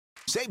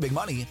Save big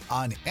money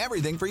on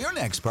everything for your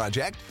next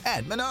project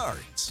at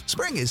Menards.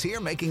 Spring is here,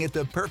 making it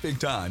the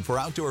perfect time for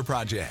outdoor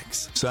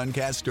projects.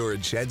 Suncast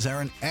storage sheds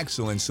are an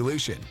excellent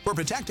solution for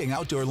protecting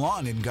outdoor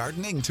lawn and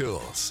gardening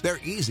tools. They're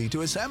easy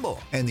to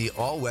assemble, and the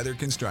all-weather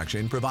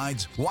construction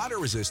provides water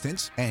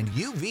resistance and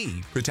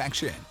UV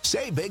protection.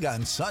 Save big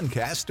on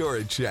Suncast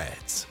storage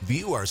sheds.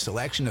 View our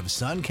selection of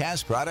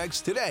Suncast products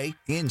today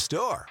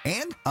in-store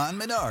and on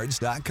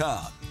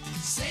Menards.com.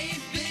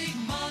 Save big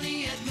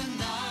money at Menards.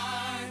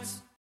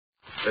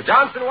 The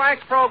Johnson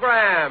Wax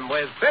Program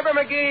with Fibber,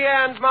 McGee,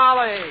 and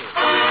Molly.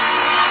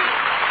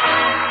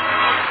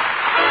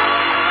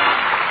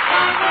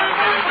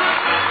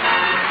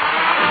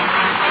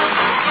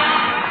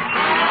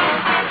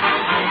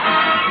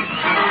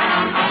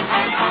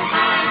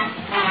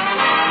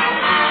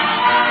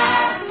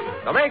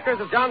 The makers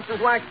of Johnson's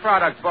Wax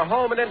products for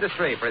home and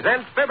industry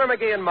present Fibber,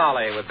 McGee, and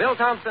Molly with Bill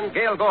Thompson,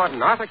 Gail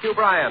Gordon, Arthur Q.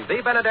 Bryan,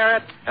 Dee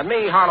Benaderet, and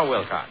me, Harlow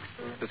Wilcox.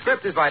 The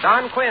script is by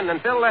Don Quinn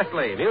and Phil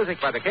Leslie. Music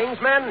by the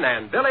Kingsmen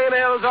and Billy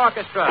Mills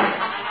Orchestra.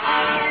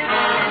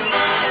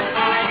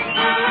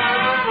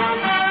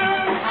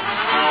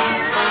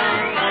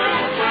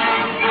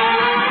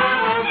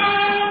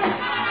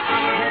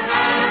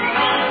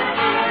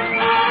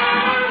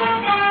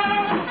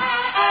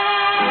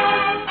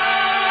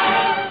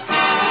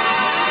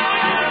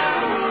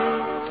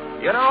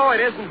 You know,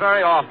 it isn't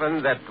very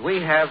often that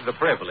we have the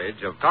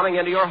privilege of coming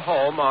into your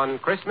home on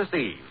Christmas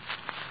Eve.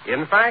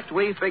 In fact,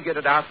 we figured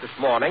it out this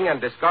morning and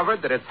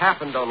discovered that it's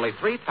happened only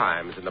 3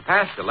 times in the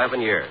past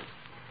 11 years.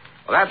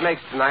 Well, that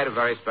makes tonight a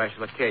very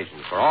special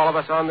occasion for all of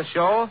us on the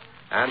show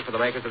and for the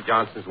makers of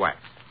Johnson's Wax.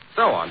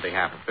 So, on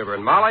behalf of Fibber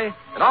and Molly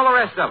and all the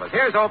rest of us,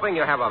 here's hoping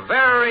you have a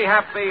very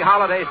happy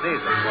holiday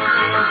season.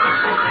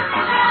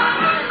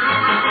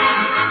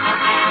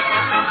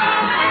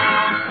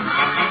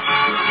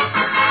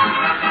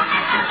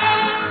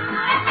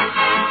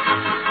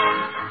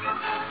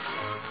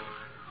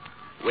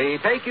 We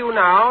take you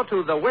now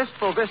to the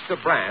Wistful Vista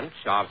branch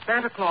of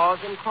Santa Claus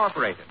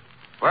Incorporated,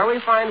 where we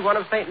find one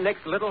of St.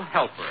 Nick's little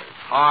helpers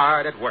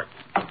hard at work.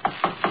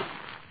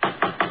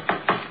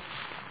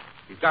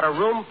 He's got a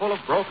room full of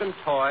broken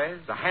toys,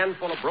 a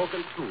handful of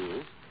broken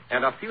tools,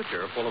 and a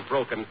future full of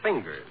broken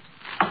fingers.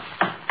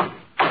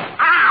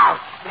 Ow!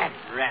 That's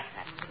right.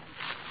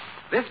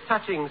 This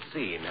touching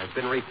scene has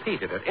been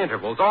repeated at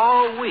intervals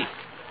all week.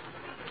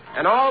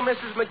 And all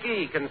Mrs.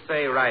 McGee can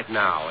say right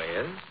now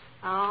is...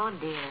 Oh,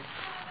 dear.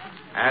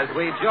 As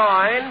we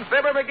join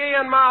Fibber, McGee,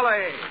 and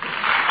Molly.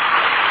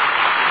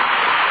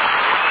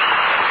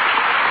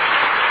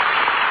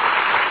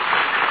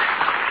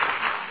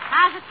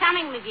 How's it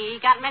coming,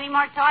 McGee? Got many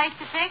more toys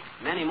to fix?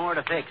 Many more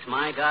to fix.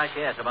 My gosh,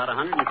 yes, about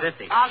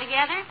 150.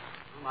 Altogether?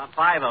 About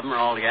 5 of them are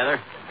all together.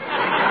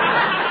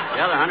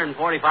 The other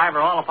 145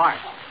 are all apart.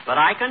 But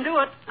I can do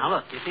it. Now,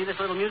 look, you see this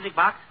little music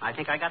box? I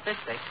think I got this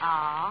fixed.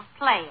 Oh,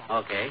 play it.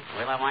 Okay,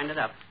 well, I'll wind it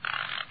up.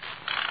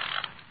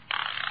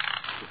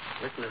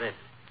 Listen to this.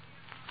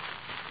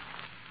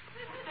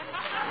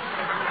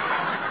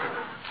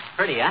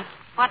 Pretty, huh?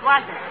 What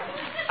was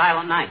it?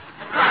 Silent Night.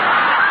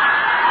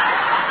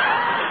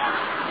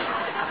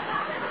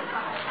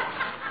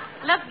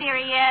 Look,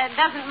 dearie,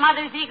 doesn't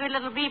Mother's eager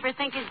little beaver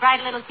think his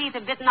bright little teeth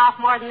have bitten off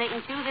more than they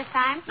can chew this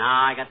time? No,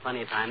 I got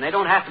plenty of time. They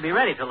don't have to be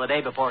ready till the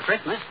day before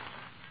Christmas.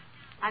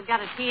 I've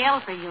got a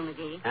TL for you,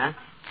 McGee. Huh?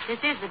 This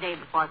is the day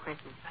before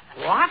Christmas.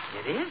 What?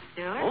 It is?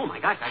 Sure. Oh, my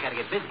gosh, I got to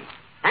get busy.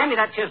 Hand me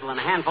that chisel and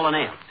a handful of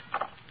nails.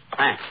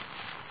 Thanks.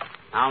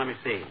 Now, let me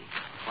see.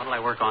 What'll I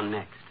work on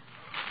next?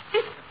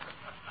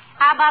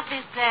 How about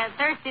this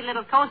thirsty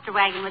little coaster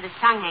wagon with its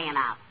tongue hanging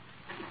out?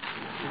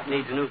 It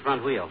needs a new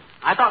front wheel.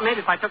 I thought maybe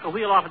if I took a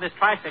wheel off of this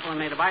tricycle and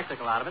made a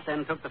bicycle out of it,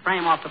 then took the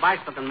frame off the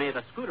bicycle and made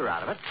a scooter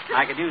out of it,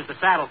 I could use the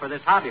saddle for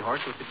this hobby horse,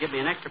 which would give me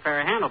an extra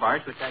pair of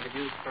handlebars, which I could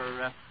use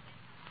for,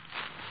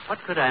 what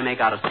could I make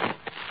out of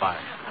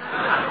bars?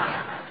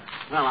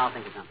 Well, I'll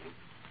think of something.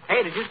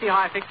 Hey, did you see how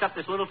I fixed up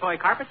this little toy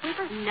carpet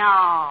sweeper?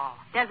 No.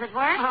 Does it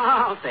work?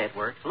 Oh, I'll say it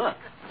works. Look.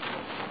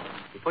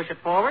 You push it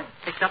forward,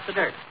 picks up the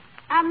dirt.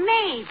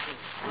 Amazing.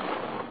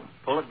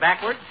 Pull it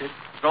backwards, it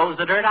throws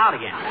the dirt out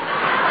again.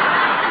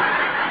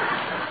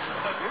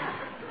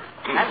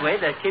 That way,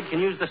 the kid can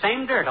use the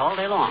same dirt all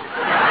day long.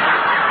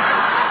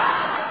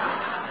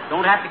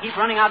 Don't have to keep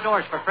running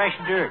outdoors for fresh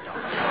dirt.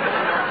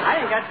 I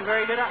think that's a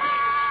very good idea.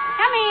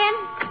 Come in.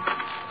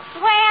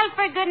 Well,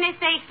 for goodness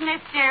sakes,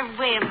 Mr.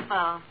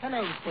 Wimple.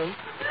 Hello, Sue.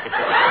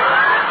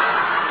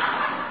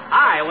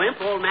 Hi, Wimp,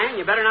 old man.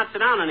 You better not sit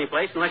down any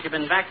place unless you've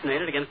been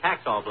vaccinated against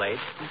hacksaw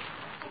blades.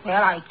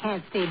 Well, I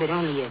can't stay but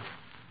only a...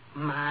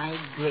 My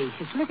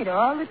gracious, look at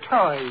all the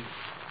toys.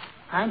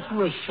 Aren't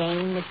you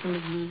ashamed, Mr.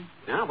 McGee?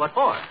 Yeah, what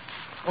for?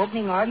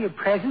 Opening all your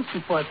presents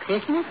before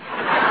Christmas?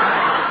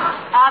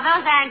 Oh,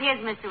 those aren't his,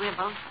 Mr.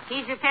 Wimple.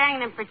 He's repairing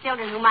them for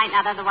children who might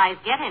not otherwise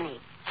get any.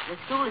 The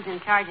school is in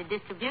charge of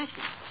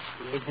distribution.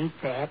 Isn't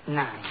that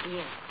nice?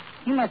 Yes.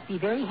 You must be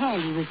very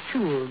handy with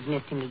tools,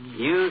 Mr. McGee.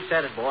 You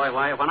said it, boy.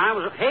 Why, when I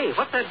was... Hey,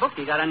 what's that book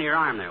you got under your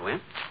arm there,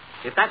 Wimp?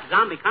 If that's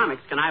zombie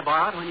comics, can I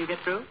borrow it when you get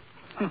through?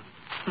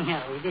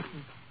 No, this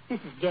This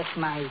is just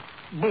my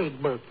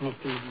bird book,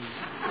 Mr. McGee.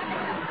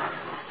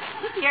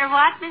 Your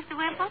what, Mr.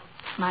 Wimple?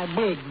 My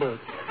bird book.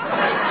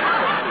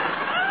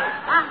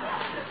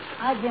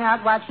 I've been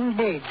out watching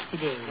birds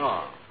today.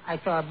 Oh. I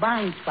saw a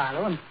barn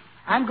swallow, and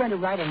I'm going to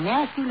write a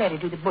nasty letter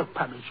to the book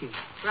publisher.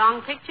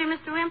 Wrong picture,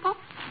 Mr. Wimple?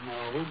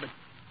 No, but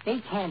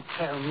they can't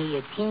tell me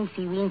a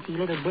teensy-weensy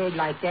little bird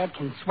like that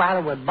can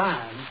swallow a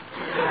barn.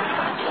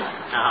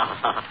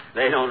 Oh,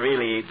 they don't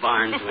really eat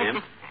barns,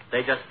 Wimp.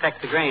 They just peck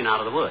the grain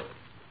out of the wood.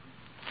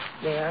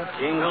 Well,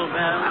 Jingle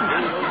bell,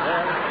 jingle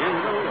bell,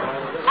 jingle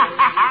all the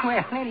way.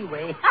 well,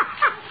 anyway,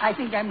 I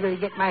think I'm going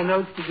to get my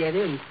notes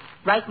together and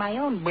write my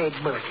own bird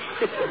book.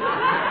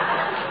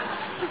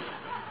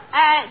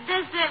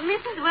 Does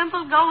Mrs.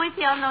 Wimple go with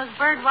you on those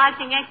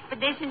bird-watching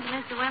expeditions,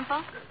 Mr.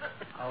 Wimple?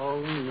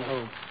 Oh,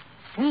 no.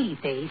 Sweetie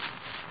Face.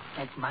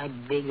 That's my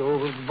big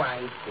old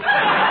wife.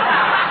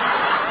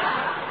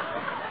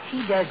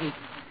 She doesn't.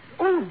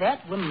 Oh,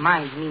 that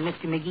reminds me,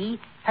 Mr. McGee.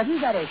 Have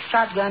you got a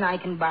shotgun I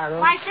can borrow?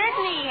 Why,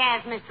 certainly he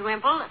has, Mr.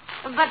 Wimple.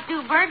 But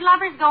do bird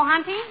lovers go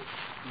hunting?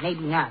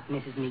 Maybe not,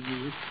 Mrs.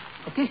 McGee.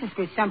 But this is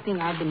for something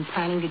I've been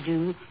planning to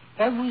do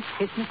every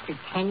Christmas for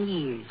 10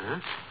 years. Huh?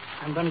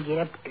 I'm going to get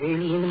up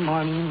early in the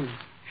morning and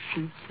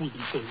shoot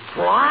Sweetie Face.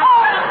 What?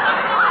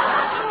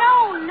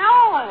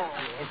 No.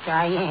 Yes,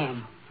 I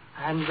am.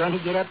 I'm going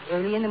to get up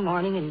early in the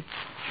morning and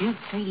shoot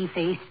Sweetie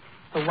Face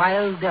a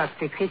wild duck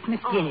for Christmas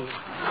dinner.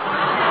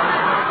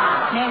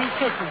 Merry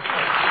Christmas.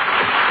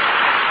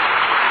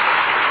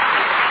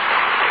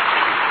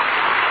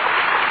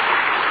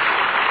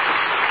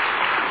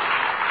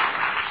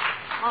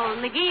 Oh,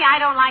 McGee, I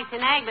don't like to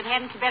nag, but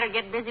hadn't you better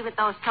get busy with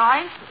those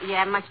toys? You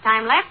haven't much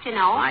time left, you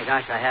know. My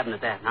gosh, I haven't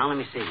at that. Now, let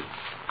me see.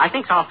 I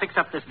think I'll fix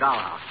up this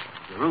dollhouse.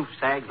 The roof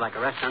sags like a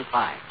restaurant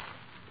pie.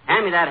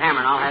 Hand me that hammer,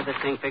 and I'll have this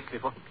thing fixed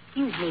before...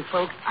 Excuse me,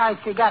 folks. I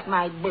forgot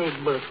my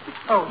bird book.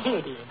 Oh, here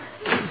it is.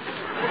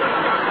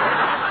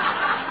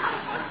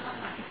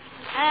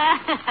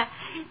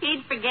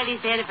 He'd forget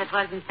his head if it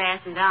wasn't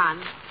fastened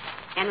on.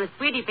 And with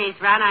Sweetie Face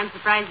around, I'm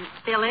surprised it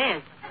still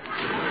is.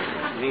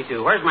 Me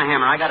too. Where's my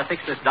hammer? I got to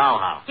fix this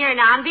dollhouse. Here,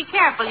 now, and be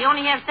careful. You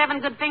only have 7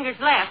 good fingers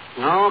left.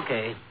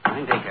 Okay. I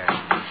can take care of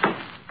it.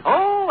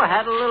 Oh, I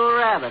had a little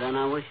rabbit, and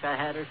I wish I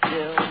had her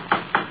still.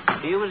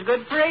 She was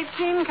good for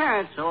 18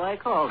 carats, so I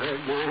called her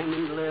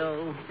Diamond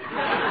Lil.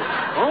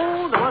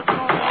 Oh, there was no...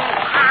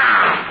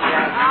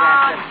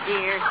 Oh,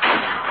 dear.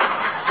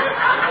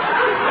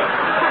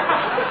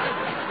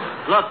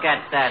 Look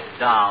at that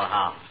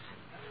dollhouse.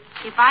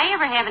 If I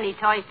ever have any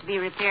toys to be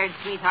repaired,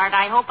 sweetheart,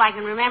 I hope I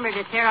can remember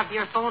to tear up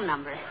your phone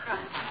number.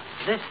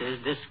 This is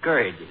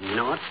discouraging, you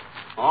know what?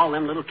 All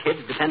them little kids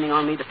depending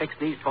on me to fix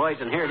these toys,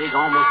 and here it is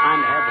almost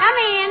time to have the... Come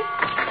in.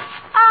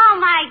 Oh,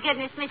 my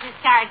goodness, Mrs.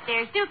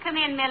 Carstairs. Do come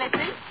in,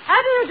 Millicent.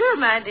 How do you do,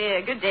 my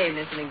dear? Good day,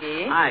 Miss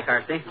McGee. Hi,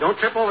 Carsey. Don't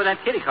trip over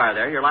that kiddie car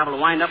there. You're liable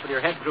to wind up with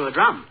your head through a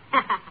drum.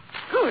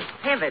 Good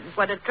heavens,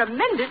 what a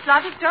tremendous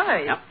lot of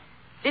toys. Yep.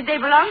 Did they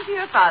belong to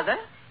your father?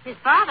 His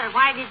father?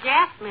 Why did you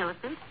ask,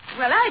 Millicent?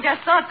 Well, I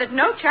just thought that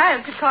no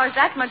child could cause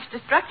that much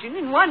destruction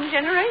in one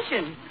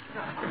generation.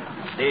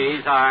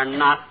 These are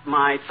not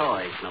my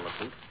toys,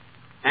 Millicent.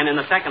 And in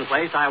the second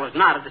place, I was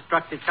not a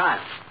destructive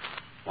child.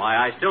 Why,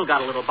 I still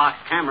got a little box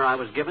camera I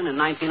was given in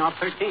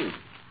 1913.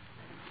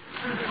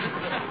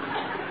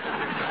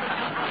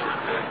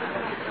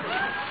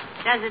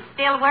 Does it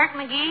still work,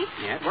 McGee?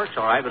 Yeah, it works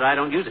all right, but I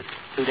don't use it.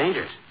 It's too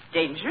dangerous.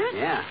 Dangerous?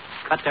 Yeah.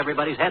 Cuts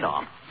everybody's head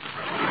off.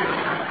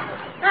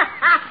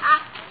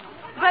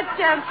 But,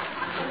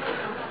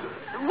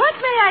 what,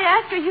 may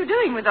I ask, are you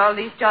doing with all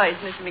these toys,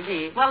 Miss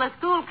McGee? Well, the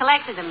school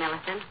collected them,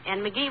 Millicent,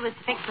 and McGee was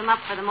to fix them up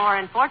for the more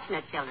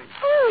unfortunate children.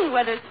 Oh,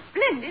 what a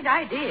splendid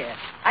idea.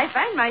 I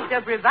find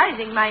myself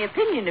revising my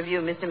opinion of you,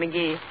 Mr.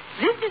 McGee.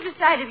 This is a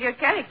side of your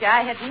character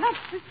I had not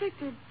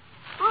suspected.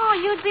 Oh,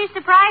 you'd be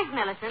surprised,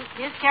 Millicent.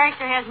 His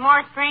character has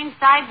more strange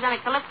sides than a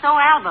Calypso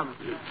album.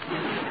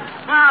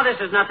 Now, this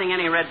is nothing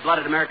any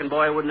red-blooded American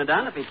boy wouldn't have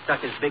done if he'd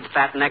stuck his big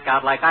fat neck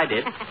out like I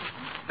did.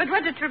 But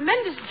what a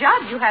tremendous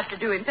job you have to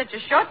do in such a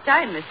short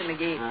time, Mr.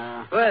 McGee.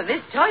 Well,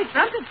 this toy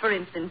trumpet, for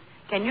instance.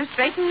 Can you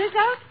straighten this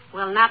out?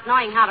 Well, not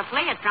knowing how to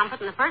play a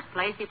trumpet in the first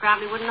place, he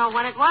probably wouldn't know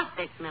when it was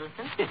fixed,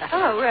 Millicent.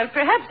 Oh, well,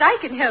 perhaps I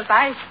can help.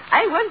 I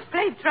once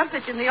played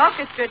trumpet in the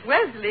orchestra at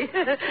Wellesley.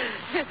 Let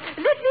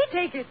me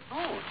take it.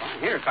 Oh, fine.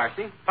 Here,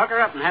 Carsey. Pucker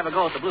up and have a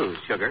go at the blues,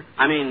 sugar.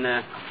 I mean,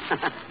 the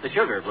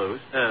sugar blues.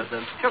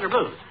 The sugar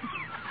blues.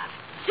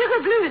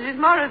 Sugar Blues is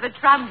more of a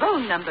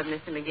trombone number,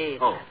 Mr. McGee.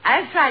 Oh.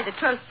 I'll try the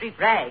 12th Street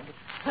Rag.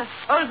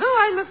 Although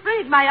I'm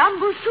afraid my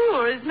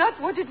embouchure is not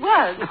what it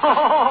was.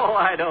 Oh,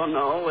 I don't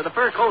know. With a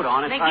fur coat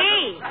on, it's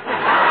McGee!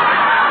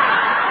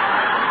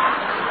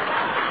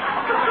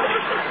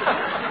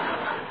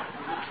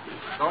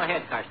 Go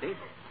ahead, Carsey.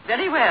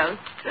 Very well.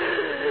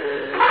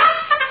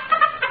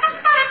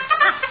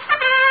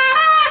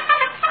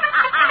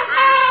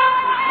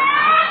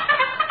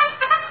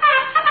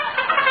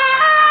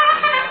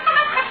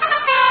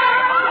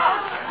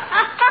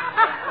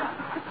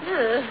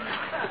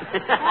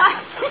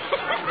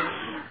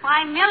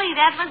 Why, Millie,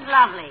 that was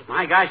lovely.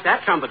 My gosh,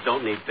 that trumpet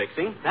don't need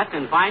fixing. That's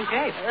in fine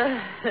shape.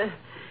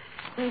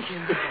 Thank you.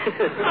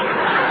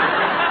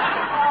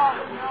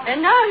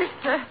 And now,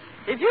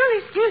 if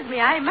you'll excuse me,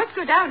 I must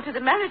go down to the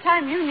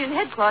Maritime Union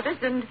headquarters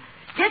and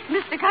get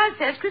Mr.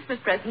 Carstairs' Christmas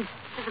present.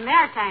 To the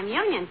Maritime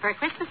Union for a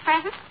Christmas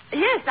present?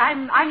 Yes,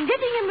 I'm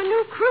getting him a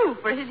new crew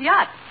for his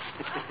yacht.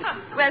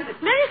 Well,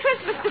 Merry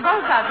Christmas to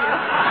both of you.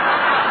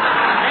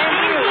 Same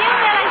to you,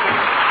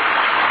 Millicent.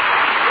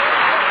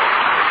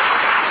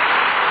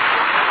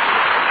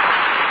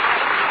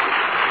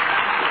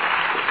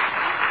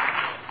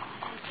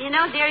 You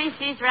know, dearie,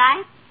 she's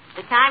right.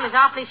 The time is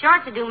awfully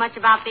short to do much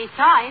about these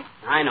toys.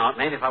 I know it.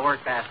 Maybe if I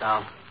work fast,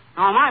 I'll...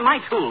 Oh, my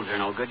tools are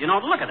no good. You know,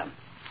 look at them.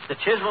 The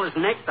chisel is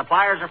nicked, the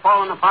pliers are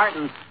falling apart,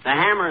 and the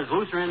hammer is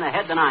looser in the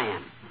head than I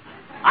am.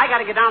 I got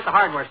to get down to the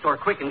hardware store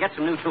quick and get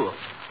some new tools.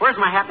 Where's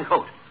my hat and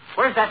coat?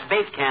 Where's that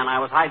bait can I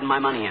was hiding my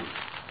money in?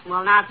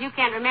 Well, now, if you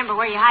can't remember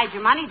where you hide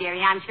your money,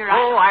 dearie, I'm sure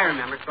Oh, I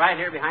remember. It's right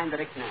here behind the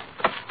dictionary.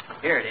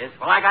 Here it is.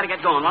 Well, I got to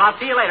get going. Well, I'll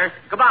see you later.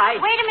 Goodbye.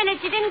 Wait a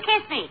minute. You didn't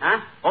kiss me. Huh?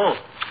 Oh,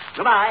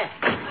 goodbye.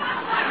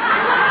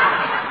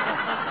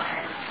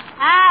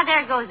 Ah,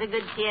 there goes the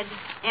good kid.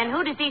 And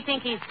who does he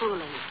think he's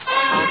fooling?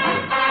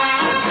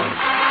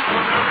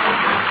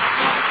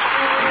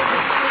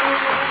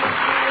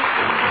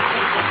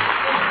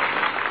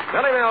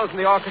 Billy Mills and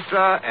the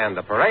orchestra and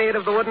the Parade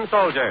of the Wooden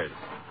Soldiers.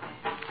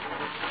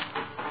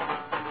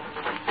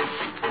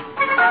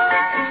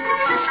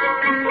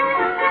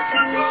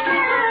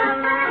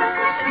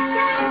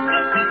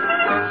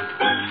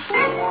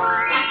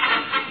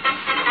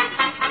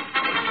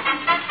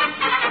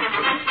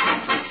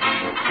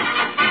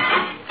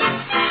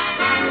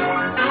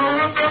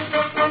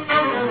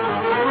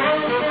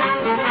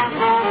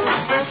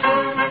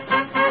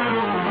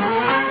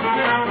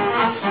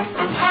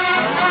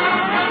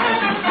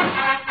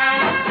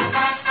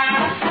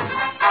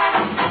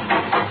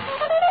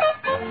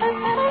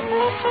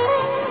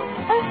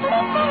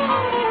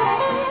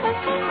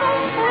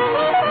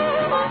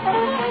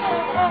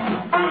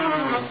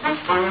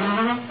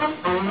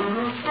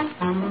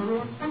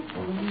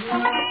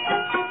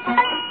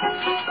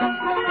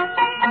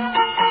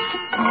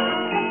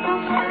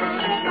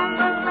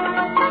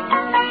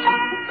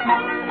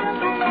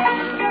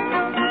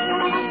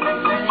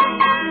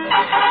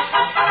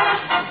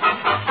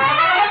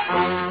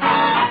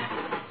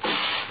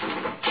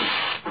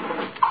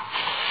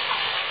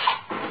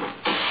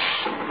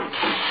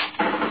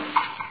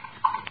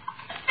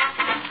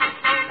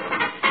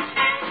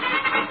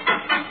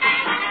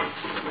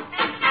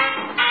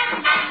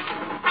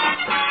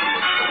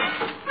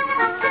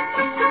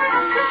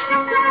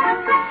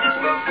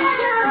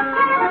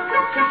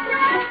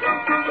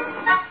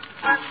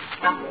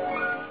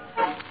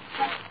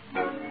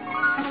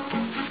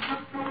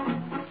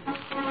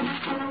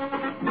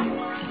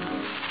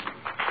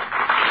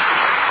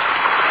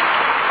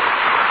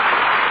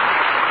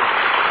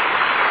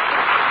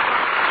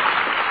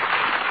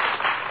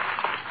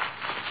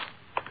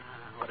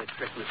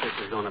 Christmas this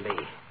is going to be.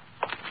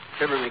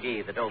 Fibber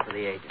McGee, the dope of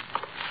the ages.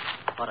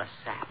 What a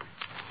sap.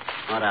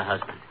 What a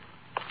husband.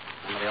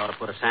 Somebody ought to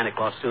put a Santa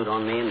Claus suit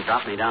on me and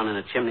drop me down in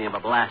the chimney of a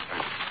blast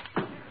furnace.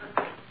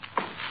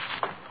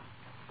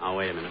 Oh,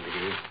 wait a minute,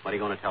 McGee. What are you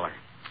going to tell her?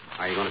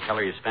 Are you going to tell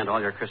her you spent all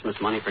your Christmas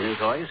money for new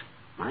toys?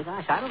 My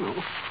gosh, I don't know.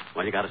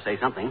 Well, you got to say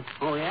something.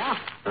 Oh, yeah?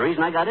 The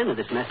reason I got into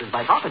this mess is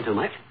by talking too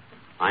much.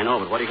 I know,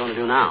 but what are you going to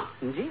do now?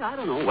 Gee, I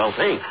don't know. Well,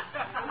 think.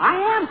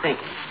 I am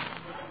thinking.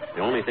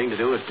 The only thing to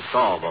do is to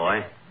stall,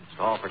 boy.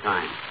 Stall for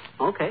time.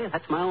 Okay,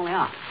 that's my only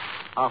out.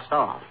 I'll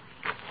stall.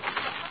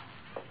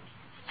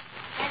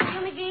 That's you,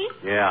 McGee?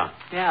 Yeah.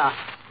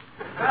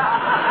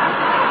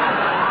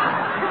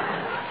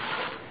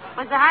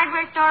 Was the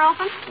hardware store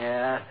open?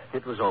 Yeah,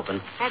 it was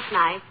open. That's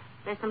nice.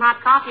 There's some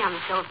hot coffee on the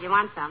stove if you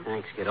want some.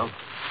 Thanks, kiddo.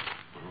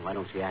 Well, why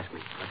don't you ask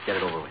me? Let's get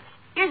it over with.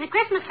 Here's a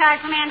Christmas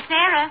card from Aunt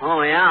Sarah.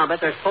 Oh, yeah, I'll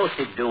bet there's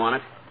postage due on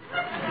it.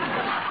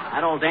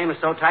 That old dame is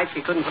so tight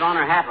she couldn't put on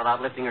her hat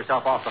without lifting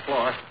herself off the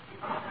floor.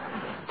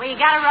 Well, you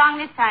got it wrong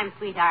this time,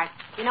 sweetheart.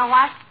 You know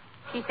what?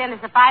 She sent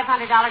us a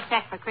 $500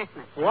 check for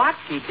Christmas. What?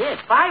 She did?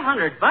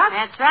 $500?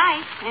 That's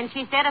right. And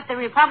she said if the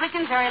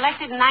Republicans are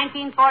elected in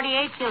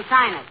 1948, she'll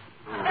sign it.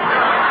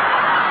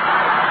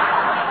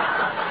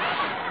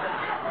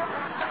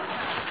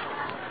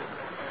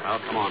 Well,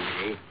 come on,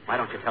 McGee. Why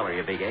don't you tell her,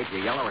 you big egg?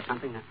 You yellow or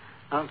something?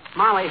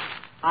 Molly,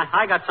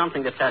 I got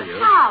something to tell you.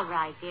 All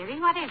right, dearie.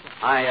 What is it?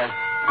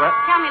 Well...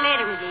 Tell me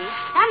later, McGee.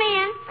 Come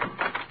in.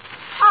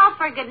 Oh,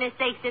 for goodness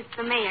sakes, it's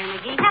the mayor,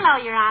 McGee.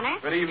 Hello, Your Honor.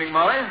 Good evening,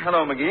 Molly.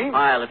 Hello, McGee.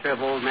 Hi,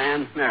 Latriv, old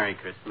man. Merry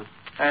Christmas.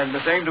 And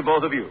the same to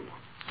both of you.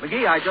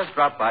 McGee, I just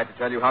dropped by to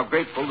tell you how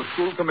grateful the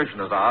school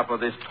commissioners are for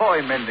this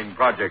toy mending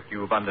project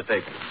you've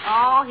undertaken.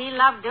 Oh, he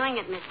loved doing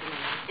it, Mr.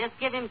 Miller. Just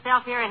give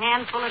himself here a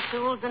handful of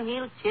tools and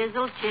he'll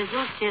chisel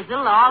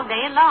all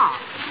day long.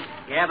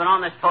 Yeah, but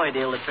on this toy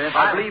deal, Latriv...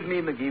 Believe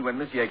me, McGee, when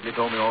Miss Yegley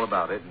told me all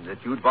about it and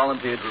that you'd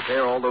volunteered to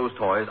repair all those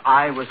toys,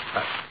 I was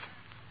touched.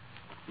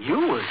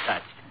 You were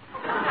touched.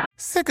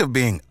 Sick of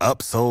being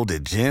upsold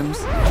at gyms?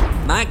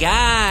 My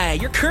guy,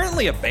 you're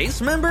currently a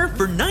base member?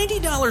 For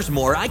 $90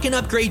 more, I can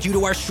upgrade you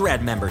to our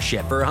Shred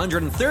membership. For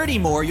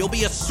 $130 more, you'll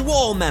be a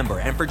Swole member.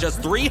 And for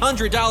just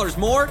 $300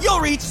 more, you'll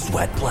reach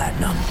Sweat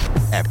Platinum.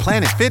 At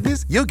Planet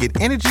Fitness, you'll get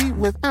energy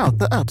without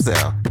the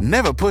upsell.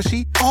 Never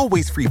pushy,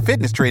 always free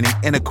fitness training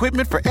and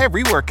equipment for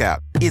every workout.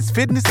 It's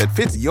fitness that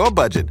fits your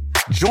budget.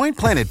 Join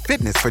Planet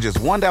Fitness for just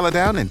 $1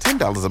 down and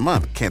 $10 a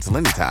month. Cancel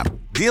anytime.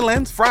 Deal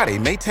ends Friday,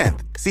 May 10th.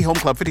 See Home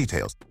Club for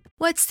details.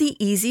 What's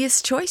the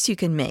easiest choice you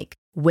can make?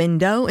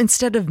 Window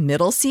instead of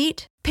middle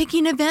seat?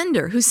 Picking a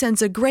vendor who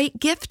sends a great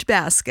gift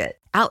basket?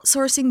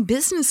 Outsourcing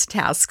business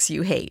tasks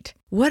you hate?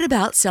 What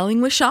about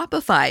selling with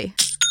Shopify?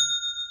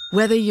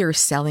 Whether you're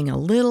selling a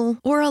little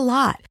or a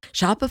lot,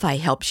 Shopify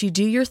helps you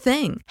do your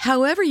thing,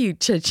 however you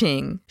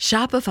cha-ching.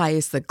 Shopify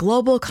is the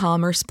global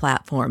commerce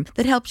platform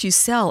that helps you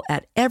sell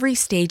at every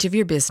stage of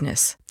your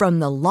business. From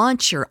the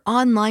launch your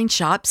online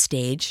shop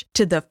stage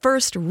to the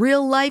first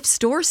real-life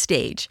store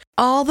stage,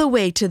 all the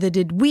way to the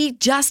did we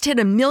just hit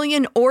 1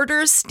 million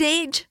orders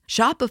stage.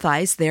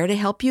 Shopify's there to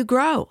help you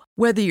grow.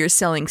 Whether you're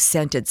selling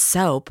scented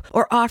soap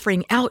or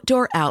offering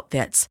outdoor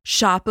outfits,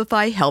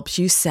 Shopify helps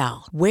you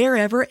sell.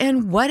 Wherever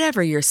and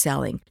whatever you're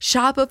selling,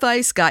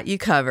 Shopify's got you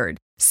covered.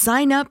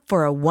 Sign up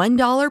for a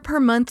 $1 per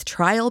month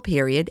trial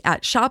period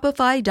at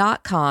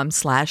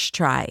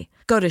shopify.com/try.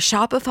 Go to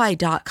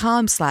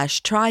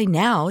shopify.com/try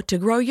now to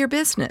grow your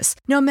business,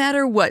 no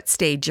matter what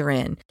stage you're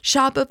in.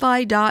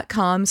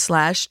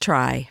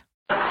 Shopify.com/try.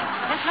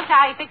 Just look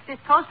how he fixed this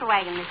coaster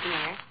wagon, Mr.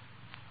 Mayor.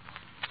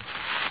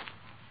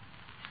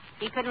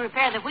 He couldn't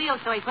repair the wheels,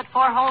 so he put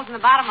 4 holes in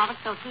the bottom of it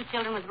so 2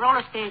 children with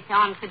roller skates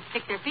on could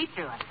stick their feet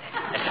through it.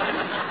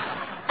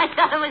 I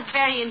thought it was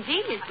very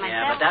ingenious myself.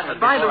 Yeah, but that was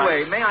By the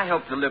way, may I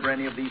help deliver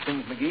any of these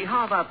things, McGee?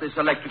 How about this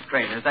electric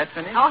train? Is that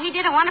finished? Oh, he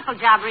did a wonderful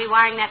job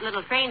rewiring that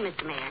little train,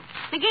 Mr. Mayor.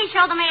 McGee,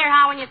 show the mayor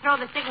how when you throw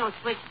the signal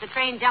switch, the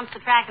train jumps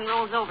the track and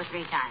rolls over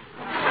 3 times.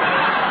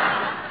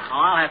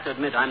 Oh, I'll have to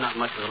admit I'm not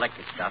much with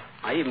electric stuff.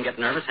 I even get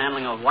nervous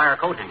handling a wire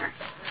coat hanger.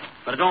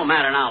 But it don't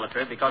matter now,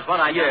 Latriv, because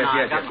what I do now...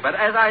 Yes. But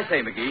as I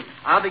say, McGee,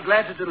 I'll be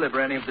glad to deliver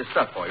any of this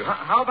stuff for you.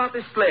 How about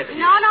this sled here?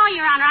 No,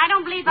 Your Honor, I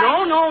don't believe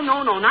No,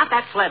 not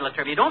that sled,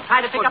 Latriv. You don't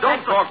try to pick up don't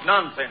that... talk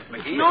nonsense,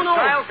 McGee. No. If the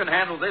child can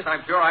handle this,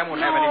 I'm sure I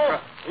won't have any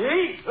trouble.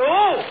 Hey,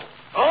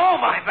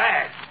 my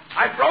back.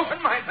 I've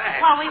broken my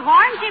back. Well, we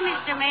warned you,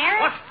 Mr.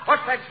 Mayor.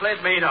 What's that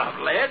sled made of,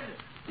 lead?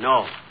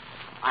 No.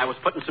 I was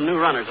putting some new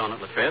runners on it,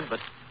 Latriv, but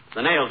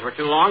the nails were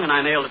too long and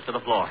I nailed it to the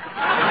floor.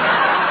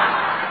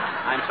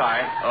 I'm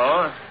sorry.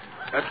 Oh,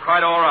 that's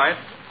quite all right.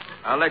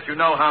 I'll let you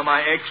know how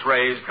my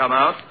X-rays come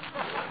out.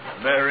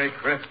 Merry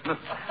Christmas. Look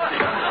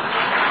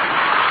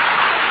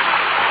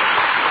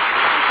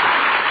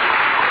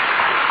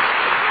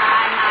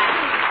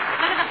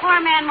at the poor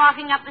man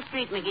walking up the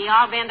street, McGee,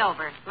 all bent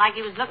over, like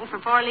he was looking for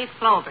 4-leaf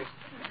clovers.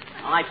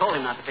 Well, I told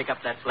him not to pick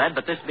up that sled,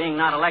 but this being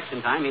not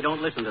election time, he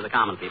don't listen to the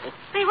common people.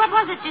 See, what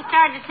was it you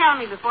started to tell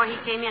me before he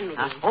came in,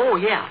 McGee? Oh,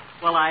 yeah.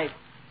 Well, I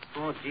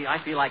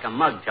feel like a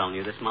mug telling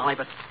you this, Molly,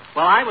 but...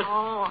 Well, I was...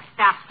 Oh,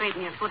 stop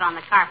straightening your foot on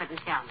the carpet and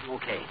tell me.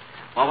 Okay.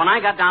 Well, when I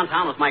got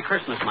downtown with my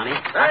Christmas money...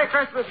 Merry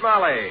Christmas,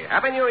 Molly.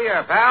 Happy New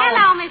Year, pal.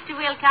 Hello, Mr.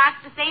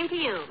 Wilcox. The same to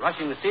you.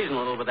 Rushing the season a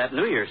little with that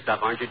New Year's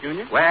stuff, aren't you,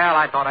 Junior? Well,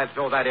 I thought I'd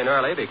throw that in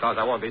early because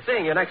I won't be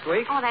seeing you next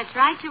week. Oh, that's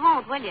right. You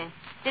won't, will you?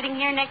 Sitting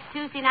here next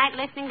Tuesday night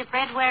listening to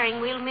Fred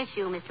Waring, we'll miss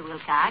you, Mr.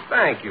 Wilcox.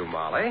 Thank you,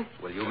 Molly.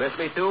 Will you miss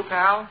me too,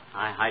 pal?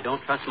 I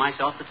don't trust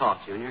myself to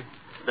talk, Junior.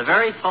 The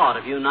very thought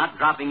of you not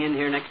dropping in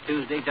here next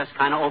Tuesday just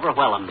kind of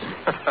overwhelms me.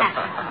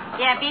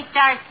 Yeah, if he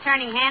starts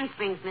turning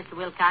handsprings, Mr.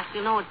 Wilcox,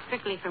 you'll know it's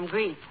strictly from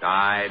grease.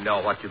 I know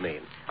what you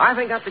mean. I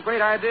think that's a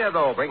great idea,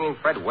 though, bringing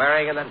Fred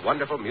Waring and that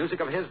wonderful music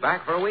of his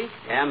back for a week.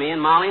 Yeah, me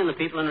and Molly and the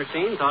people in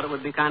Racine thought it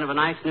would be kind of a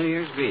nice New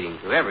Year's greeting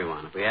to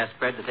everyone if we asked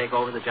Fred to take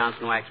over the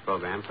Johnson Wax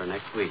program for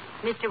next week.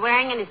 Mr.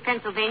 Waring and his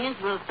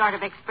Pennsylvanians will sort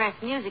of express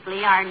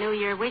musically our New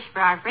Year wish for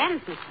our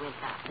friends, Mr.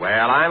 Wilcox.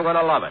 Well, I'm going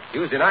to love it.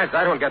 Tuesday nights,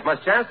 I don't get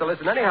much chance to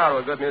listen anyhow to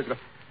a good musical.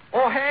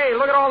 Oh, hey,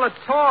 look at all the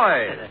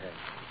toys.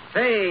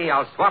 Say,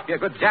 I'll swap you a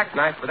good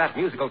jackknife for that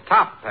musical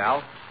top,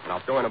 pal. And I'll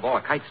throw in a ball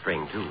of kite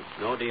string, too.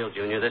 No deal,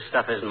 Junior. This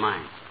stuff isn't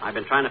mine. I've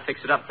been trying to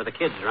fix it up for the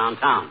kids around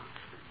town.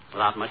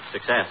 Without much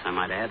success, I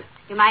might add.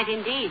 You might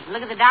indeed.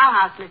 Look at the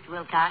dollhouse, Mr.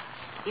 Wilcox.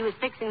 He was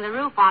fixing the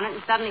roof on it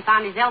and suddenly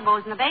found his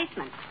elbows in the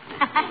basement.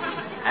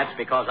 That's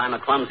because I'm a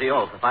clumsy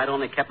oaf. If I'd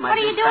only kept my... What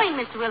are you doing,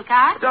 Mr.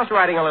 Wilcox? Just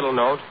writing a little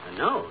note. A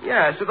note?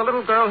 Yes, to the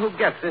little girl who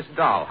gets this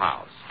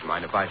dollhouse.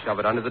 Mind if I shove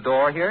it under the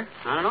door here?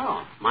 Not at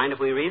all. Mind if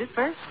we read it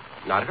first?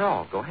 Not at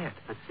all. Go ahead.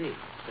 Let's see. It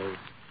says,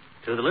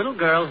 to the little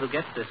girl who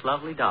gets this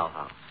lovely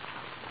dollhouse.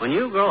 When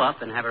you grow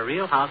up and have a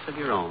real house of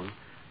your own,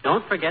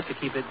 don't forget to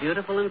keep it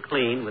beautiful and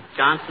clean with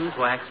Johnson's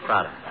Wax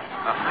products.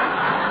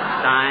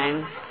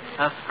 Signed,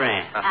 a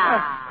friend.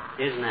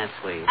 Isn't that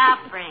sweet? A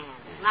friend.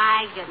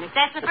 My goodness.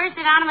 That's the first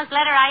anonymous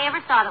letter I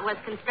ever saw that was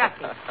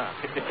constructive.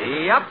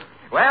 Yep.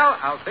 Well,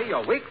 I'll see you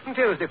a week from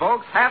Tuesday,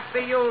 folks.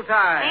 Happy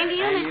Yuletide. Same to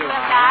you, Mr.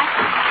 Wilcox.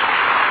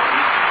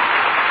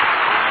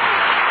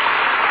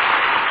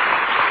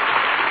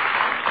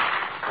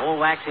 Oh,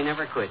 wax, he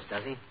never quits,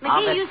 does he?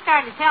 McGee, you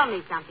started to tell me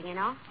something, you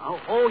know.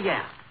 Oh,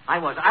 yeah. I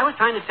was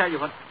trying to tell you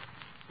what...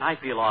 I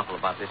feel awful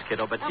about this,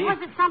 kiddo, but see... Was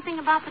it something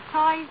about the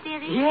toys,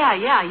 dearie?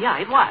 Yeah,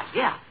 it was,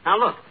 yeah.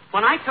 Now, look,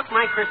 when I took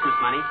my Christmas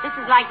money... This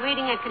is like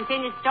reading a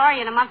continued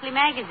story in a monthly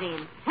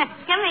magazine.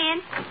 Come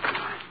in.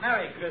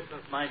 Merry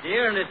Christmas, my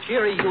dear, and a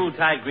cheery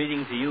Yuletide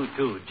greeting to you,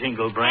 too,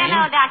 Jingle Brain.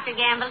 Hello, Dr.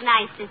 Gamble.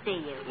 Nice to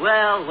see you.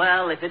 Well,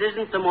 if it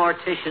isn't the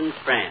mortician's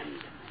friend.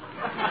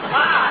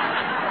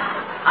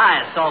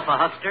 Hi, Sulfa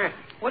Huckster.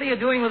 What are you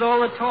doing with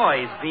all the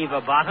toys, Beaver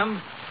Bottom?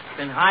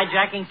 Been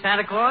hijacking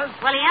Santa Claus?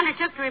 Well, he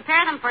undertook to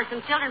repair them for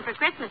some children for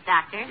Christmas,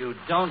 Doctor. You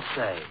don't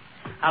say.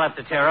 I'll have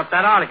to tear up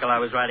that article I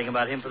was writing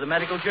about him for the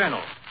medical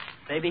journal.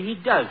 Maybe he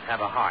does have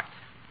a heart.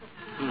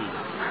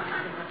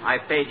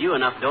 I've paid you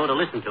enough dough to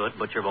listen to it,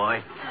 butcher boy.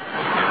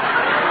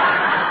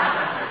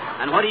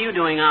 And what are you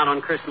doing out on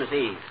Christmas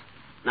Eve?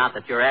 Not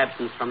that your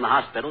absence from the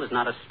hospital is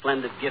not a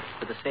splendid gift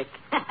for the sick.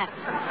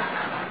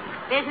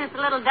 Business a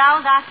little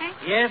dull, Doctor?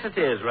 Yes, it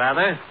is,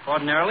 rather.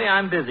 Ordinarily,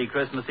 I'm busy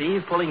Christmas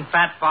Eve pulling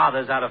fat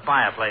fathers out of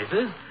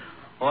fireplaces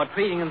or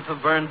treating them for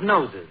burned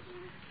noses.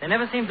 They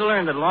never seem to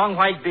learn that long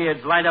white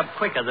beards light up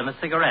quicker than a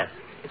cigarette.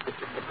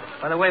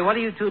 By the way, what are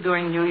you two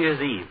doing New Year's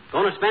Eve?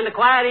 Going to spend a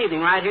quiet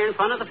evening right here in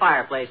front of the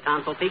fireplace,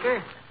 tonsil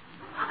peeker.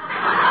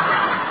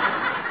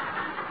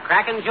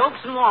 Cracking jokes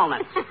and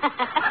walnuts.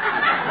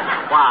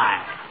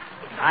 Why?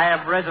 I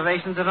have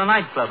reservations at a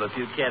nightclub if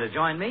you'd care to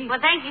join me.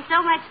 Well, thank you so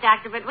much,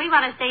 Doctor, but we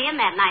want to stay in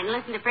that night and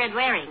listen to Fred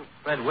Waring.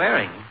 Fred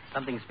Waring?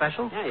 Something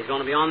special? Yeah, he's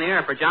going to be on the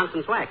air for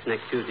Johnson's Wax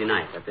next Tuesday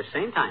night at the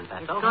same time,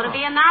 Fatso. It's going to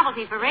be a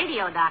novelty for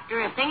radio, Doctor,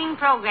 a singing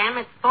program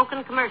with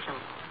spoken commercials.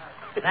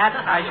 That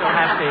I shall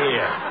have to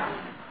hear.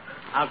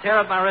 I'll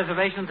tear up my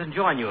reservations and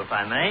join you, if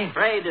I may.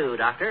 Pray do,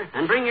 Doctor.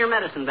 And bring your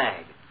medicine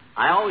bag.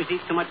 I always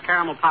eat too much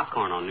caramel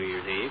popcorn on New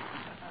Year's Eve.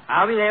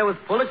 I'll be there with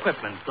full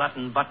equipment,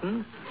 Glutton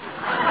Button.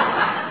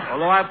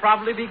 Although I'll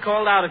probably be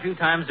called out a few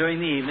times during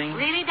the evening.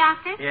 Really,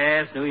 Doctor?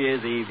 Yes, New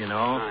Year's Eve, you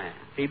know. Oh, yeah.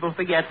 People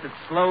forget that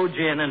slow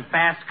gin and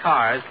fast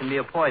cars can be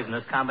a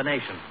poisonous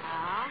combination.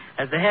 Oh.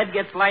 As the head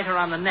gets lighter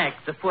on the neck,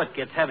 the foot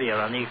gets heavier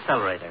on the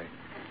accelerator.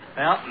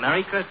 Well,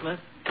 Merry Christmas.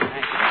 Thank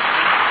you.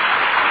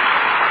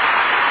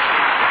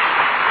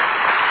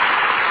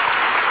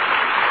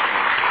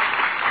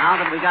 Now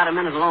that we got a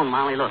minute alone,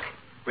 Molly, look.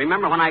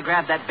 Remember when I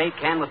grabbed that bake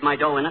can with my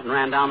dough in it and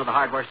ran down to the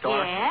hardware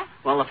store? Yeah?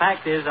 Well, the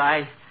fact is,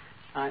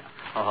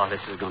 Oh,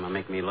 this is going to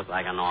make me look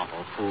like an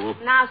awful fool.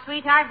 Now,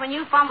 sweetheart, when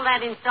you fumble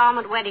that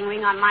installment wedding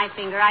ring on my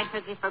finger, I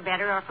took it for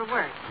better or for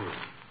worse.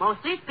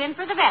 Mostly it's been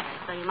for the better,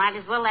 so you might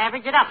as well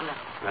average it up a little.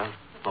 Well,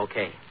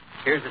 okay.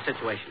 Here's the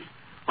situation.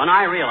 When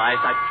I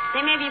realized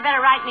Say, maybe you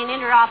better write me an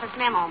inter-office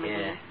memo, McGee.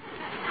 Yeah.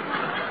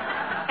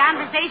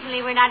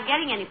 Conversationally, we're not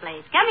getting any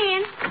place. Come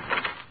in.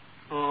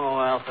 Oh,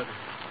 Alfred.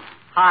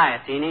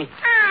 Hi, Teeny.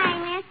 Hi,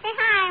 mister.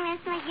 Hi,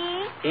 Miss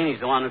McGee. Teeny's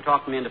the one who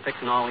talked me into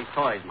fixing all these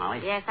toys, Molly.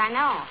 Yes, I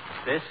know.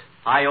 This,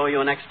 I owe you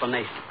an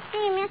explanation.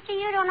 See, mister,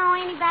 you don't owe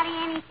anybody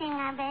anything,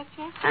 I bet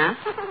you. Huh?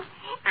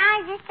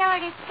 I just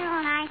ordered school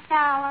and I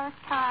saw all those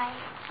toys.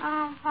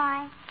 Oh,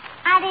 boy.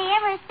 Are they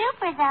ever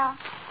super, though?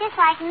 Just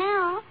like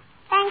new.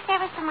 Thanks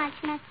ever so much,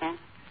 mister.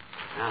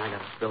 Well, I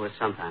got to spill this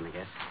sometime, I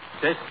guess.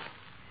 Sis,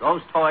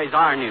 those toys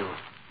are new.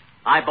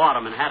 I bought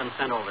them and had them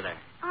sent over there.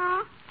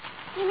 Oh?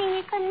 You mean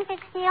you couldn't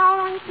fix the old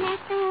ones,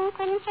 mister?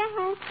 Couldn't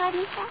you?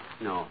 Couldn't you?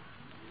 No,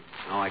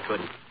 I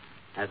couldn't.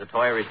 As a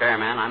toy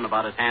repairman, I'm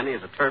about as handy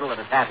as a turtle at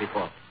a taffy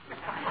pull.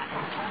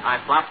 I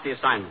flopped the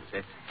assignment,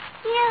 Sis.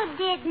 You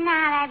did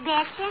not, I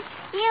bet you.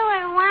 You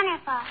were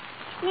wonderful.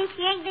 Miss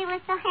Yegley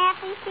was so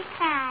happy she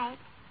cried.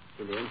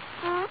 She did?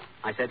 Hmm?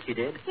 I said she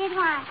did? Did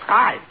what?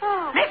 Hi.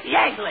 Who? Miss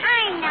Yegley.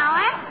 I know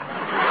it.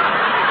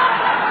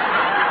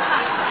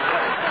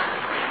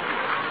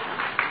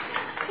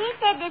 She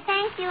said to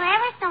thank you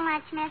ever so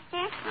much,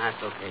 mister.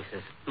 That's okay,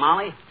 Sis.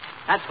 Molly,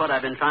 that's what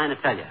I've been trying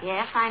to tell you.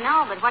 Yes, I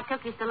know, but what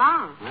took you so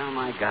long? Well,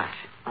 my gosh,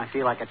 I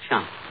feel like a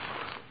chump.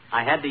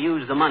 I had to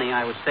use the money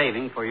I was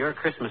saving for your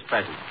Christmas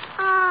present.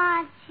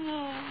 Oh,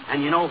 gee.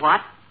 And you know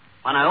what?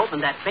 When I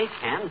opened that bake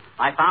can,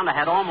 I found I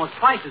had almost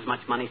twice as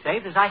much money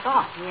saved as I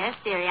thought. Yes,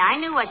 dearie, I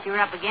knew what you were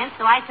up against,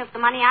 so I took the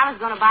money I was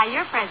going to buy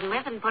your present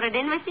with and put it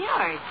in with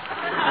yours.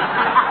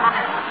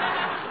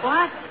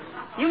 What?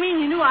 You mean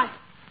you knew I...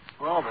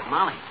 Oh, but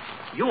Molly,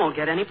 you won't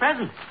get any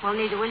presents. Well,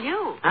 neither will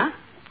you. Huh?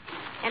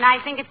 And I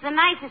think it's the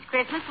nicest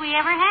Christmas we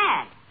ever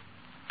had.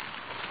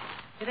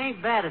 It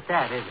ain't bad at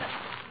that, is it?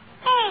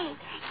 Hey,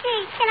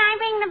 gee, can I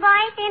bring the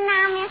boys in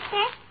now,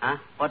 mister? Huh?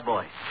 What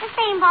boy? The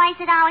same boys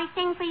that always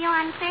sing for you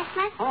on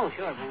Christmas. Oh,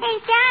 sure. Man. Hey,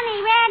 Johnny,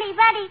 Reddy,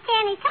 Buddy,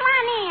 Kenny, come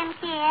on in,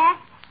 kid.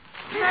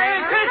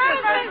 Merry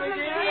Christmas,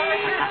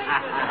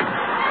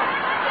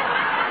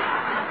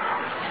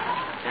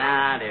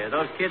 Ah, dear,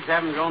 those kids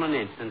haven't grown an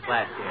inch since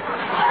last year.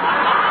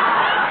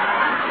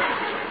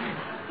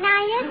 Now,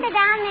 you sit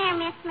down there,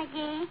 Miss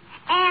McGee.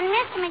 And,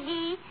 Mr.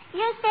 McGee,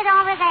 you sit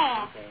over there.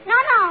 Okay. No,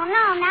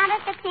 not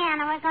at the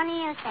piano. We're going to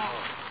use that.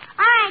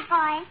 All right,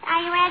 boys.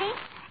 Are you ready?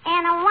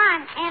 And a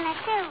 1, and a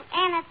 2,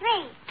 and a 3.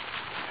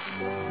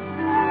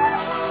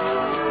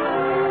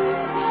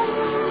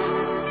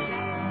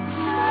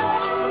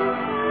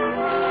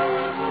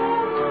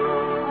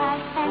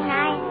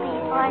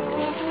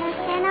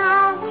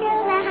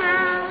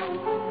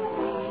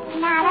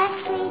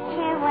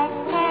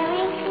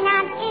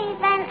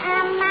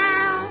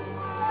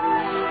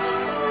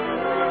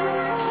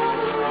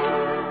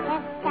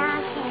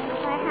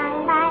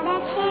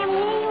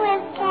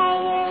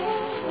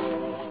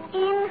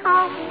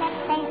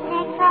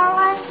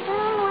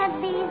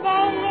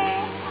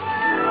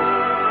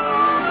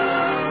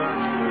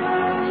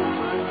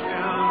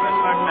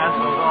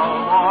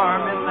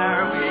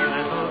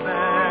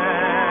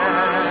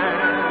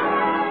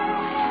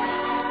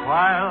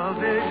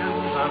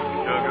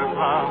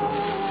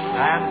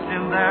 dance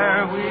in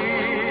their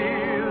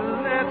wee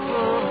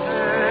little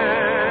bed.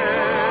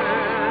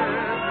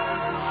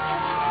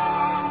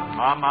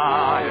 Mama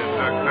in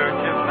her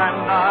kerchief and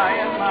I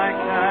in my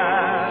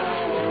cap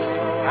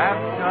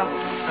have just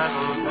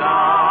settled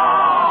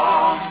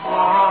down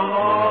for a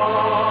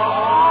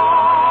long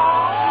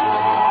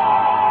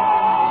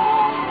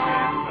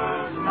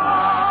winter's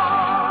night.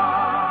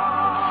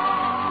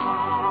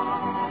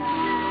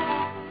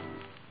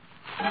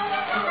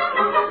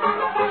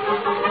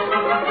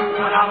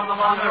 Went out on the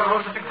lawn, there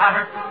arose such a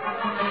clatter.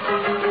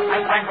 I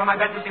sprang from my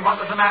bed to see what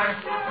was the matter.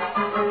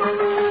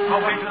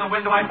 Away to the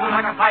window I flew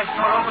like a flash,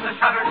 tore open the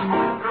shutters,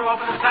 threw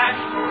open the sash.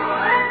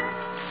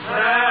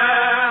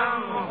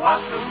 Then, what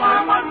to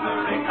my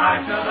wondering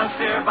eyes should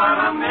appear but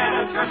a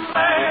miniature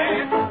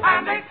sleigh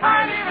and a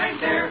tiny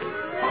reindeer.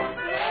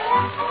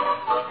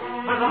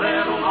 With a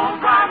little old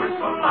driver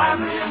so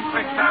lively and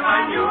quick, and I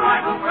knew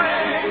right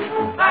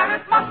away that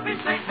it must be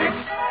St. Nick.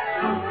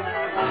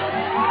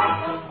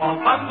 All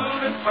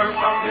bundled in fur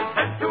from his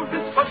head to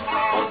his foot,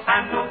 old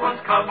Santa was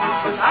covered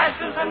with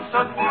ashes and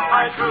soot.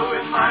 I drew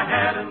in my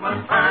head and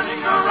was turning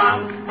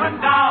around when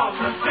down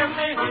the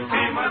chimney he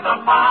came with a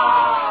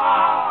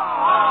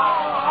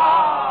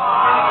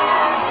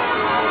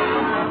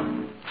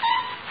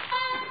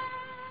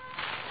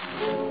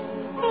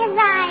His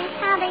eyes,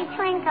 how they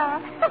twinkle.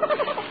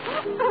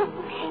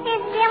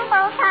 His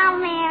dimples, how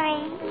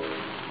merry.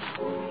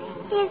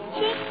 His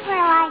cheeks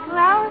were like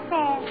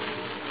roses.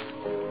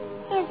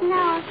 His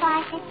nose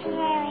like a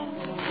cherry.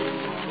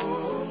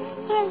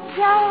 His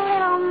droll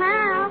little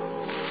mouth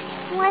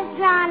was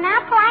drawn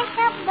up like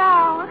a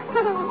bow.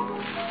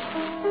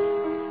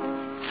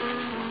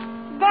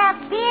 The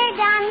beard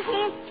on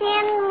his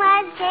chin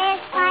was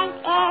as white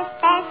as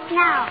the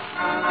snow.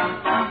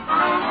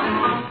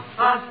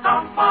 The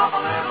stump of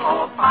a little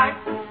old pipe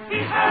he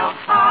held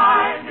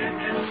tight in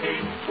his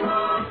teeth,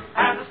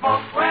 and the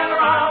smoke went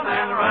around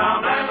and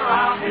around and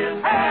around his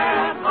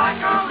head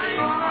like a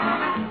wreath.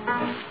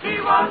 He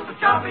was so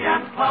chubby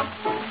and plump,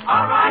 a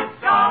right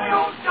jolly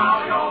old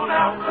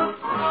elf.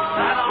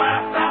 And I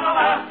laughed and I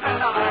laughed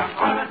and I laughed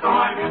when I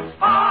saw him in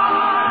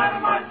spite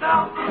of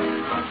myself.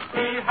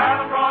 He had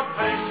a broad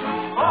face,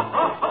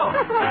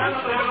 and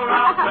a little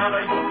round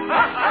belly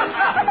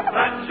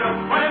that shook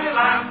when he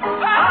laughed,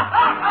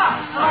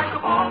 like a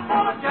ball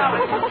full of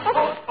jelly.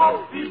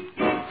 He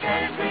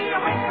gave me a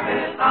wink of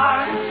his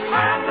eye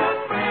and a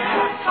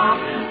twist of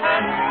his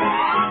head.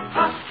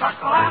 A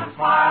chuckle and a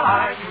smile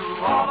I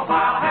knew all the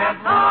while I had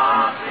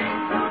nothing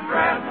to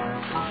dread.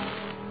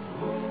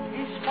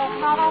 He spoke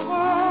not a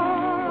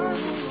word,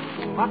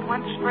 but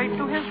went straight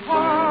to his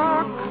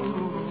work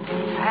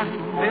and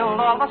filled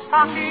all the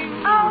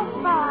stockings. Oh,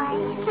 boy.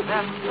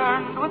 Then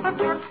turned with a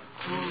jerk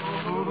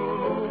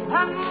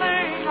and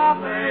laying a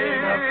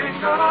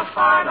finger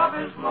aside of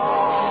his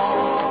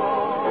nose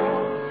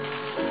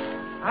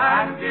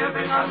and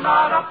giving a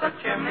nod up the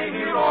chimney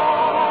he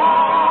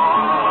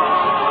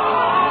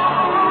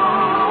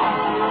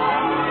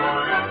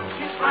rose.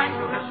 He sprang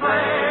to his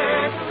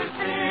sleigh, to his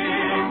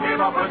team,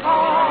 gave up his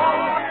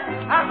home,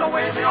 and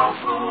away they all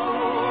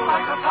flew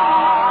like a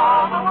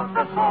dove up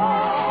the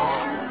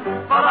song.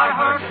 But I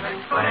heard him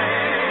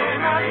exclaim,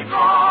 and he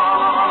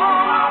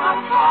drawled out a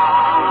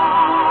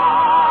cry.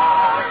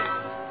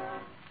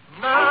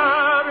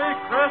 Merry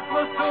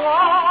Christmas to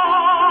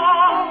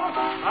all,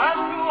 and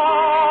to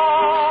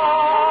all,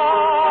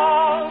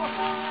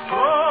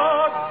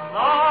 good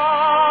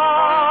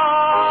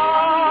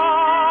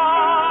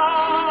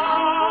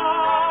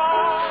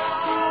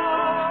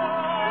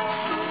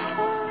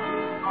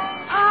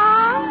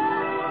Oh,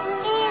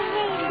 is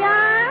he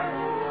gone?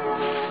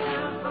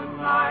 Is the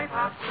night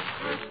after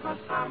Christmas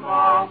and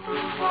all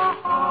through the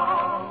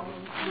house.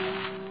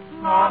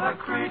 Not a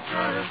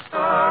creature is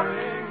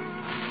stirring,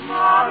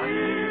 not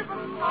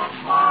even a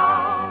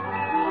mouse.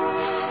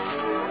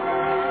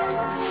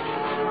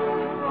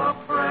 The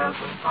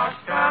presents are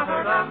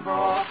scattered and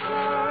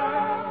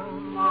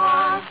broken,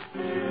 I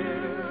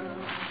fear.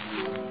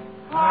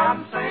 And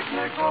St.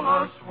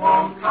 Nicholas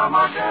won't come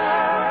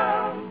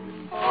again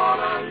for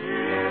a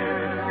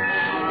year.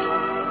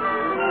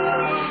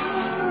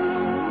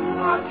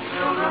 The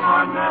children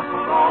are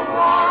nestled all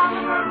warm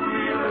in their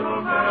wee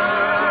little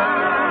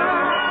beds,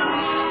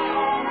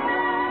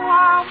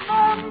 while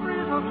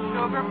memories of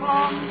sugar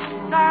plums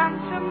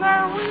dance in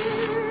their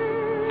wee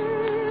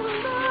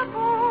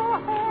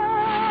little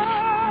heads.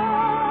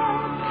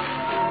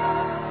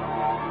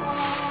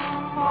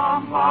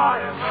 Mama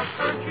in her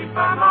kerchief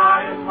and I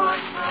in my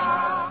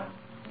cap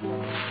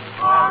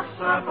are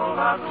settled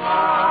at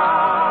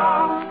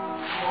last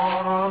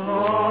for a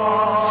long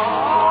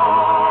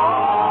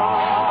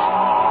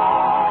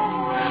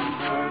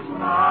winter's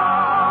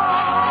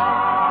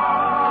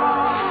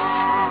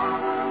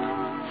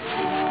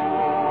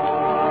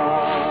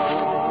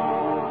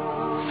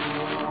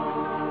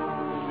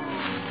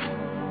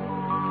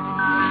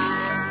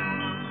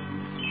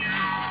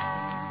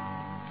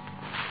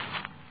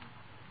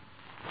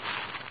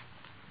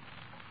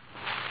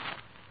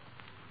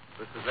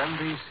This is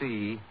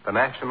NBC, the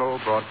National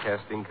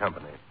Broadcasting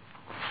Company.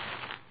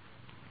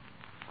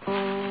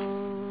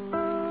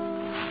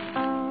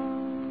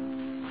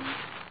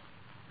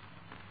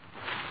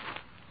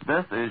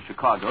 is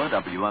Chicago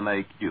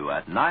WMAQ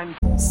at 9.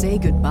 Say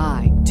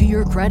goodbye to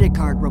your credit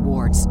card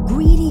rewards.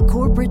 Greedy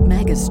corporate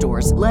mega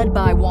stores, led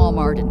by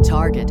Walmart and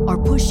Target,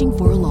 are pushing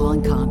for a law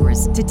in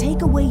Congress to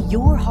take away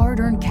your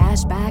hard-earned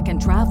cash back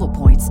and travel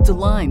points to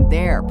line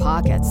their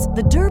pockets.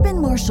 The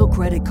Durbin-Marshall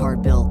credit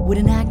card bill would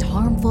enact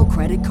harmful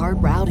credit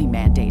card routing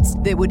mandates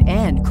that would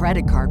end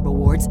credit card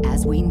rewards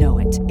as we know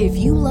it. If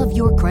you love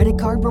your credit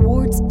card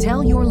rewards,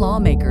 tell your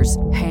lawmakers,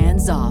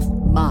 hands off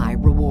my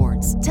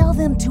rewards. Tell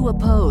them to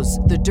oppose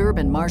the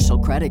Durbin-Marshall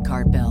credit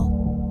card bill.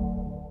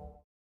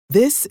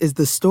 This is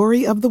the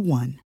story of the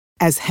one.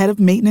 As head of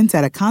maintenance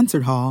at a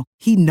concert hall,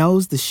 he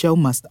knows the show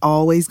must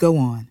always go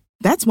on.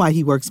 That's why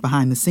he works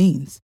behind the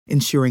scenes,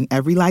 ensuring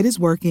every light is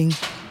working,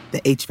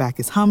 the HVAC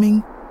is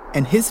humming,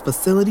 and his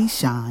facility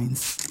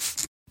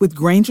shines. With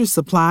Grainger's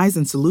supplies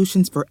and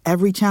solutions for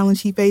every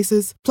challenge he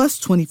faces, plus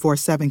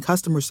 24/7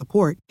 customer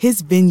support,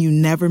 his venue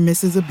never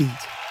misses a beat.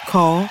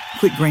 Call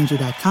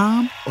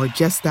quickgrainger.com or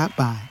just stop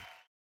by.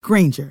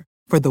 Grainger,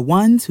 for the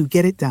ones who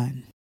get it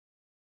done.